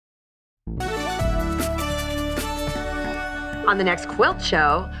On the next quilt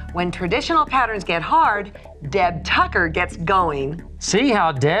show, when traditional patterns get hard, Deb Tucker gets going. See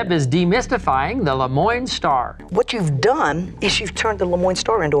how Deb is demystifying the LeMoyne Star. What you've done is you've turned the LeMoyne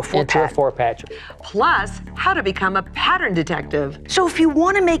Star into a four-patch. Plus, how to become a pattern detective. So if you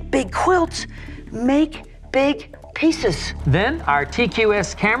want to make big quilts, make big pieces. Then our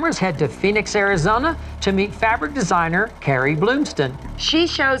TQS cameras head to Phoenix, Arizona to meet fabric designer Carrie Bloomston. She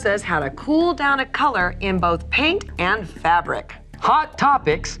shows us how to cool down a color in both paint and fabric. Hot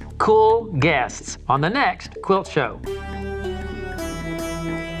topics, cool guests on the next Quilt Show.